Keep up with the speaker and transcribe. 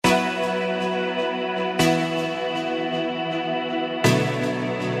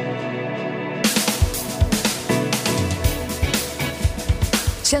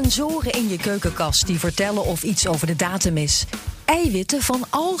Sensoren in je keukenkast die vertellen of iets over de datum is. Eiwitten van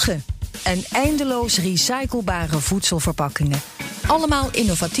algen. En eindeloos recyclebare voedselverpakkingen. Allemaal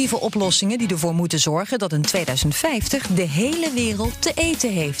innovatieve oplossingen die ervoor moeten zorgen dat in 2050 de hele wereld te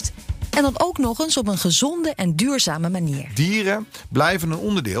eten heeft. En dan ook nog eens op een gezonde en duurzame manier. Dieren blijven een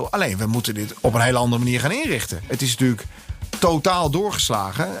onderdeel, alleen we moeten dit op een hele andere manier gaan inrichten. Het is natuurlijk totaal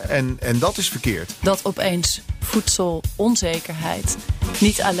doorgeslagen en dat is verkeerd. Dat opeens voedselonzekerheid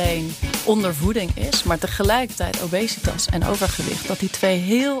niet alleen ondervoeding is, maar tegelijkertijd obesitas en overgewicht. Dat die twee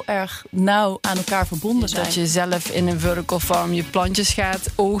heel erg nauw aan elkaar verbonden zijn. Dat je zelf in een vertical farm je plantjes gaat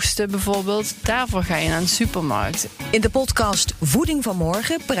oogsten bijvoorbeeld. Daarvoor ga je naar een supermarkt. In de podcast Voeding van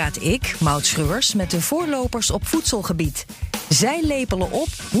Morgen praat ik, Maud Schreurs, met de voorlopers op voedselgebied. Zij lepelen op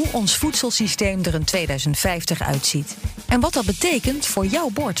hoe ons voedselsysteem er in 2050 uitziet. En wat dat betekent voor jouw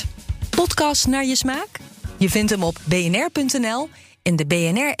bord. Podcast naar je smaak? Je vindt hem op bnr.nl, in de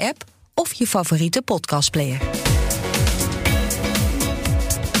BNR-app of je favoriete podcastplayer.